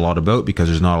don't know a lot about because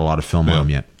there's not a lot of film on him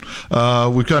yet.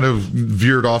 We kind of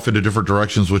veered off into different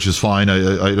directions, which is fine.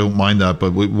 I don't mind that.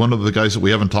 But one of the guys that we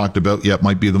haven't talked about yet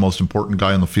might be the most important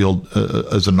guy on the field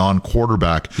as a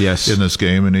non-quarterback in this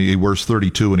game. And he wears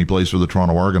 32 and he plays for the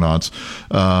Toronto Argonauts.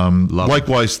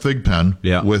 Likewise, Thigpen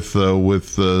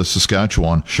with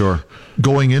Saskatchewan. Sure.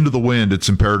 Going into the wind, it's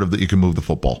imperative that you can move the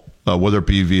football, whether it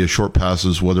be via short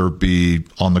passes, whether it be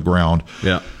on the ground.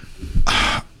 Yeah.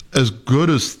 As great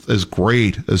as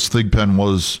Thigpen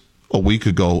was a week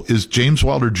ago, is James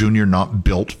Wilder Jr. not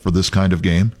built for this kind of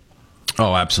game?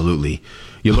 Oh, absolutely.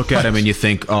 You look at him and you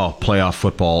think, playoff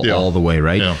football all the way,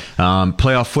 right? Yeah.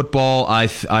 Playoff football, I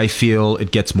feel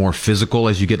it gets more physical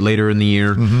as you get later in the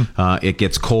year. It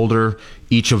gets colder.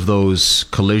 Each of those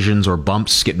collisions or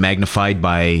bumps get magnified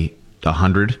by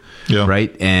 100,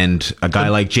 right? And a guy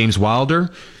like James Wilder,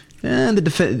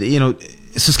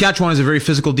 Saskatchewan is a very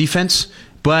physical defense.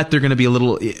 But they're going to be a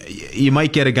little. You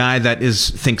might get a guy that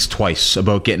thinks twice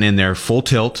about getting in there full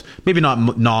tilt. Maybe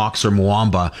not Knox or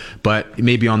Mwamba, but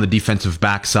maybe on the defensive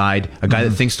backside, a guy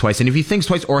that thinks twice. And if he thinks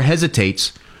twice or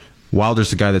hesitates, Wilder's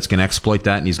the guy that's going to exploit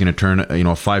that, and he's going to turn a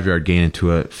 5-yard gain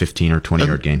into a 15 or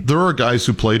 20-yard gain. There are guys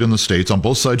who played in the States on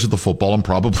both sides of the football and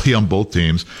probably on both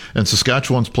teams. And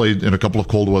Saskatchewan's played in a couple of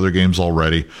cold weather games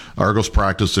already. Argos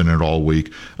practiced in it all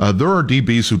week. There are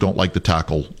DBs who don't like to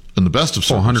tackle in the best of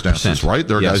circumstances, right?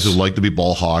 There are guys who like to be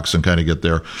ball hawks and kind of get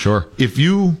there. Sure. If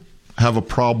you have a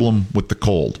problem with the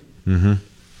cold and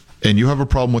you have a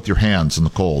problem with your hands in the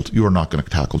cold, you are not going to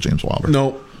tackle James Wilder.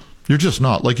 No. You're just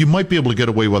not. Like, you might be able to get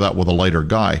away with that with a lighter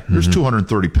guy. There's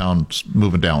 230 pounds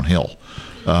moving downhill.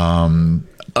 Of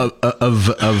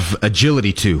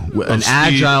agility too. An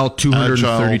agile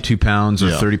 232 pounds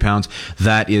or 30 pounds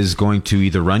that is going to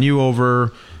either run you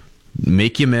over,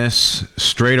 make you miss,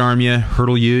 straight arm you,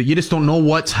 hurdle you. You just don't know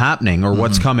what's happening or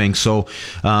what's coming. So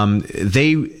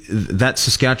that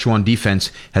Saskatchewan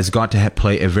defense has got to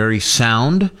play a very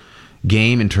sound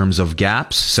game in terms of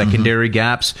gaps, secondary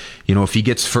gaps. If he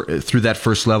gets through that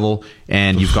first level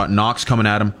and you've got Knox coming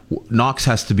at him, Knox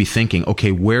has to be thinking,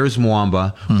 okay, where's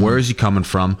Mwamba? Where is he coming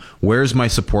from? Where's my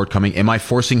support coming? Am I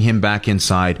forcing him back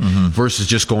inside versus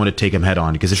just going to take him head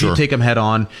on? Because if you take him head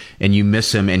on and you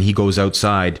miss him and he goes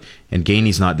outside, and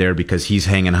Gainey's not there because he's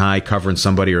hanging high covering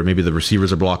somebody, or maybe the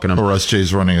receivers are blocking him, or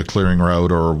SJ's running a clearing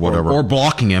route or whatever, or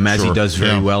blocking him as he does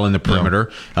very well in the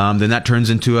perimeter, then that turns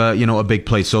into a big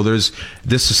play. So there's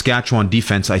this Saskatchewan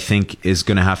defense, I think, is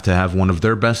going to have one of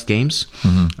their best games.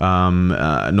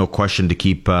 No question, to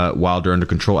keep Wilder under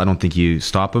control. I don't think you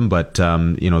stop him, but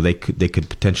they could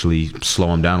potentially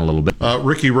slow him down a little bit.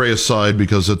 Ricky Ray aside,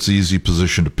 because it's the easy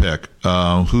position to pick,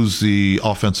 who's the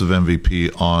offensive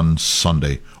MVP on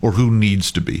Sunday, or who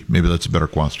needs to be? Maybe that's a better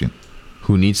question.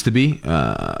 Who needs to be?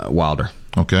 Wilder.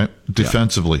 Okay.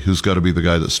 Defensively, who's got to be the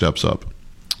guy that steps up?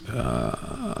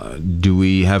 Do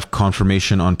we have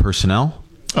confirmation on personnel?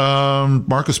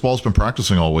 Marcus Ball's been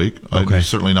practicing all week. Okay. He's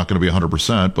certainly not going to be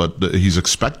 100%, but he's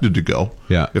expected to go.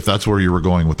 Yeah. If that's where you were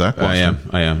going with that question.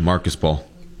 I am. Marcus Ball.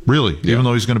 Really? Yeah. Even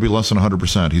though he's going to be less than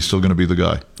 100%, he's still going to be the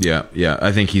guy. Yeah.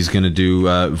 I think he's going to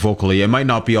do vocally. It might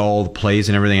not be all the plays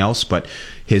and everything else, but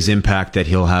his impact that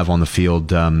he'll have on the field,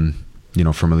 from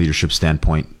a leadership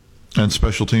standpoint. And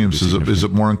special teams, is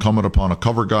it more incumbent upon a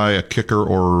cover guy, a kicker,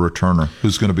 or a returner?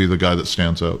 Who's going to be the guy that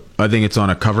stands out? I think it's on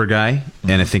a cover guy,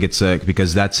 and I think it's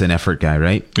because that's an effort guy,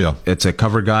 right? Yeah. It's a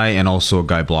cover guy and also a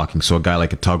guy blocking, so a guy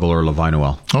like a Tuggle or Levi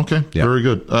Noel. Okay, very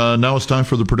good. Now it's time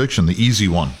for the prediction, the easy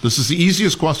one. This is the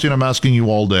easiest question I'm asking you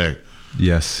all day.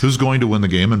 Yes. Who's going to win the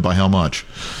game, and by how much?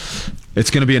 It's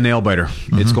going to be a nail biter.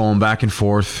 It's going back and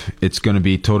forth. It's going to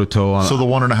be toe to toe. So the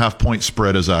 1.5 point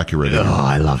spread is accurate. Oh,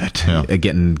 I love it. Yeah.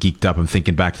 Getting geeked up. I'm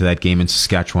thinking back to that game in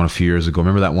Saskatchewan a few years ago.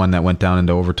 Remember that one that went down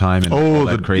into overtime and all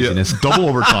that craziness? Yeah, double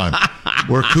overtime,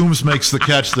 where Coombs makes the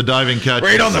catch, the diving catch,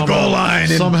 right on the goal line,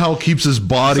 somehow keeps his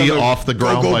body off the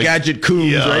ground. Go gadget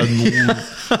Coombs,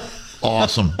 right?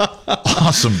 Awesome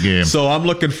game. So I'm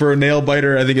looking for a nail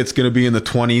biter. I think it's going to be in the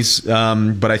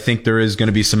 20s, but I think there is going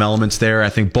to be some elements there. I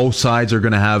think both sides are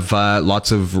going to have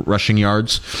lots of rushing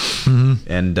yards,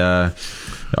 and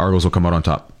Argos will come out on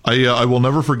top. I will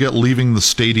never forget leaving the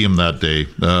stadium that day,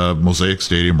 Mosaic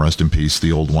Stadium, rest in peace,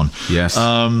 the old one. Yes.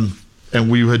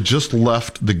 And we had just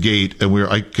left the gate, and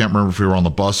I can't remember if we were on the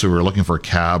bus or we were looking for a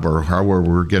cab or how we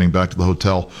were getting back to the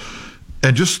hotel.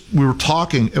 And we were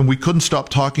talking, and we couldn't stop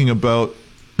talking about,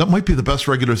 that might be the best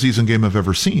regular season game I've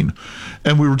ever seen.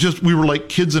 And we were like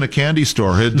kids in a candy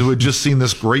store who had just seen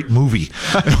this great movie.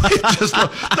 And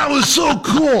that was so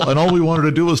cool. And all we wanted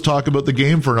to do was talk about the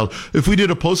game for another. If we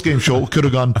did a post-game show, it could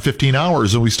have gone 15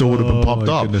 hours and we still would have been pumped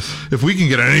up. Goodness. If we can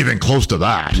get anything close to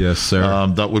that, yes,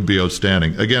 sir. That would be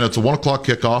outstanding. Again, it's a 1 o'clock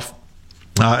kickoff.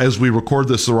 As we record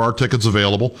this, there are tickets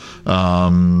available.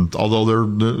 Although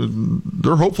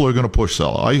they're hopefully going to push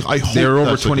sell. I hope they were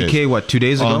over that's 20K. What, 2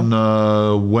 days ago?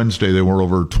 On Wednesday, they were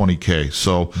over 20K.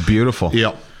 So beautiful.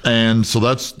 Yeah, and so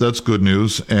that's good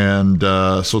news. And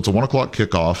so it's a 1 o'clock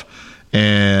kickoff,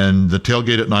 and the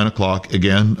tailgate at 9 o'clock.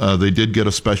 Again, they did get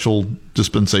a special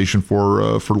dispensation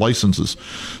for licenses,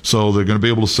 so they're going to be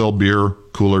able to sell beer,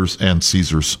 coolers, and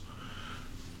Caesars.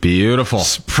 Beautiful.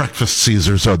 Breakfast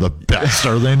Caesars are the best,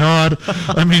 are they not?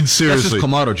 I mean, seriously. That's just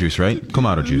Clamato juice, right?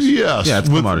 Clamato juice. Yes. Yeah, it's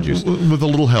Clamato juice. With a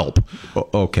little help.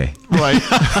 Okay. Right.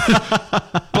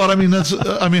 But I mean,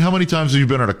 how many times have you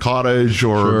been at a cottage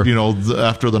or,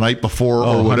 after the night before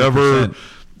or whatever? 100%.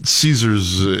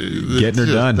 Caesars getting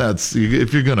her done. That's,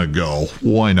 if you're gonna go,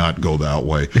 why not go that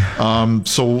way?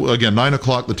 So again, 9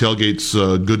 o'clock, the tailgate's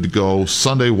good to go.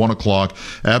 Sunday, 1 o'clock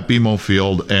at BMO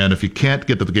Field, and if you can't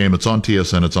get to the game, it's on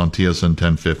TSN. It's on TSN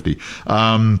 1050.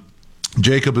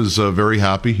 Jacob is very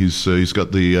happy. He's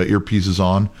got the earpieces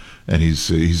on, and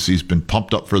he's been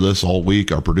pumped up for this all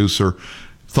week. Our producer,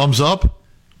 thumbs up.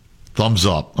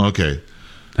 Okay.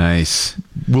 Nice.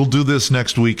 We'll do this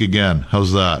next week again.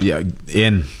 How's that? Yeah,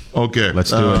 in. Okay. Let's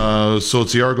do it. So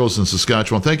it's the Argos in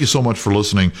Saskatchewan. Thank you so much for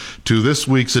listening to this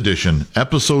week's edition,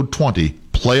 episode 20,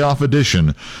 playoff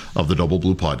edition of the Double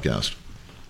Blue Podcast.